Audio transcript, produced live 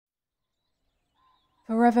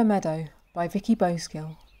Forever Meadow by Vicky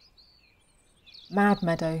Bowskill. Mad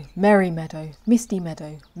meadow, merry meadow, misty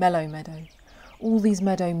meadow, mellow meadow, all these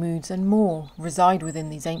meadow moods and more reside within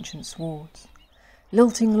these ancient swards.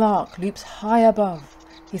 Lilting lark loops high above,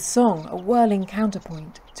 his song a whirling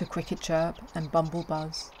counterpoint to cricket chirp and bumble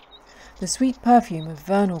buzz. The sweet perfume of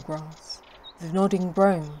vernal grass, the nodding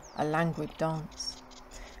brome a languid dance.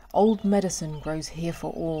 Old medicine grows here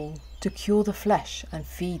for all, to cure the flesh and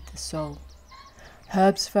feed the soul.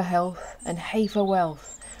 Herbs for health, and hay for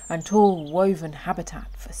wealth, and tall woven habitat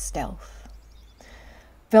for stealth.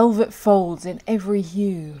 Velvet folds in every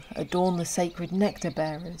hue adorn the sacred nectar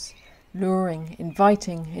bearers, luring,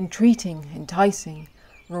 inviting, entreating, enticing,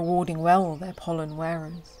 rewarding well their pollen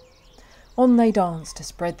wearers. On they dance to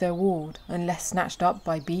spread their ward, unless snatched up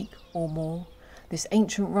by beak or maw, this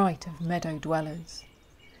ancient rite of meadow dwellers.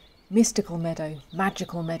 Mystical meadow,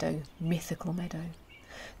 magical meadow, mythical meadow.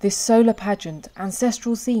 This solar pageant,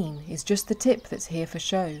 ancestral scene, is just the tip that's here for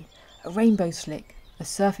show, a rainbow slick, a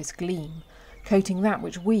surface gleam, coating that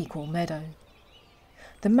which we call meadow.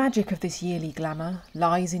 The magic of this yearly glamour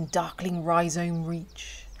lies in darkling rhizome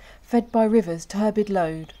reach, fed by rivers turbid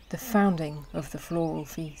load, the founding of the floral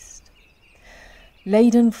feast.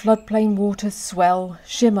 Laden floodplain waters swell,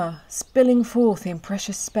 shimmer, spilling forth in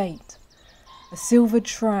precious spate, a silvered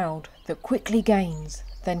shroud that quickly gains,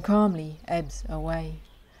 then calmly ebbs away,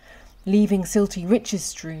 leaving silty riches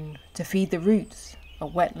strewn to feed the roots, a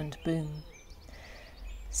wetland boon.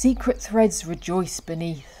 Secret threads rejoice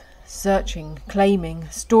beneath, searching, claiming,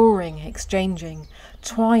 storing, exchanging,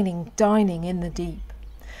 twining, dining in the deep,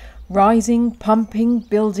 rising, pumping,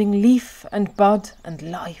 building leaf and bud and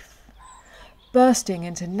life, bursting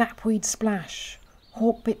into knapweed splash,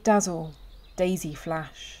 hawkbit dazzle, daisy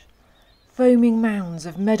flash, foaming mounds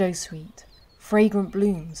of meadow sweet, fragrant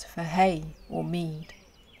blooms for hay or mead.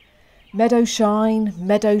 Meadow shine,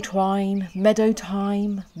 meadow twine, meadow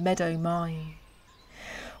time, meadow mine.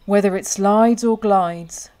 Whether it slides or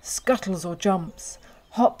glides, scuttles or jumps,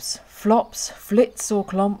 hops, flops, flits or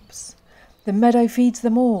clomps, the meadow feeds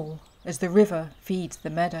them all as the river feeds the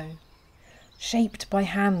meadow. Shaped by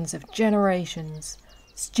hands of generations,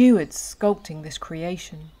 stewards sculpting this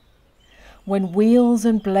creation. When wheels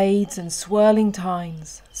and blades and swirling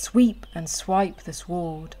tines sweep and swipe the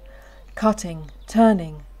sward, cutting,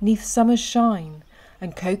 turning, 'neath summer's shine,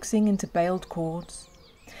 and coaxing into baled chords,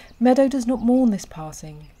 meadow does not mourn this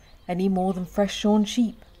passing, any more than fresh shorn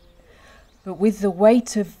sheep, but with the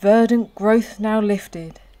weight of verdant growth now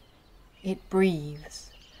lifted, it breathes,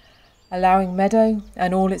 allowing meadow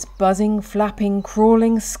and all its buzzing, flapping,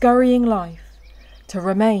 crawling, scurrying life to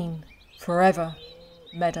remain forever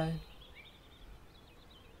meadow.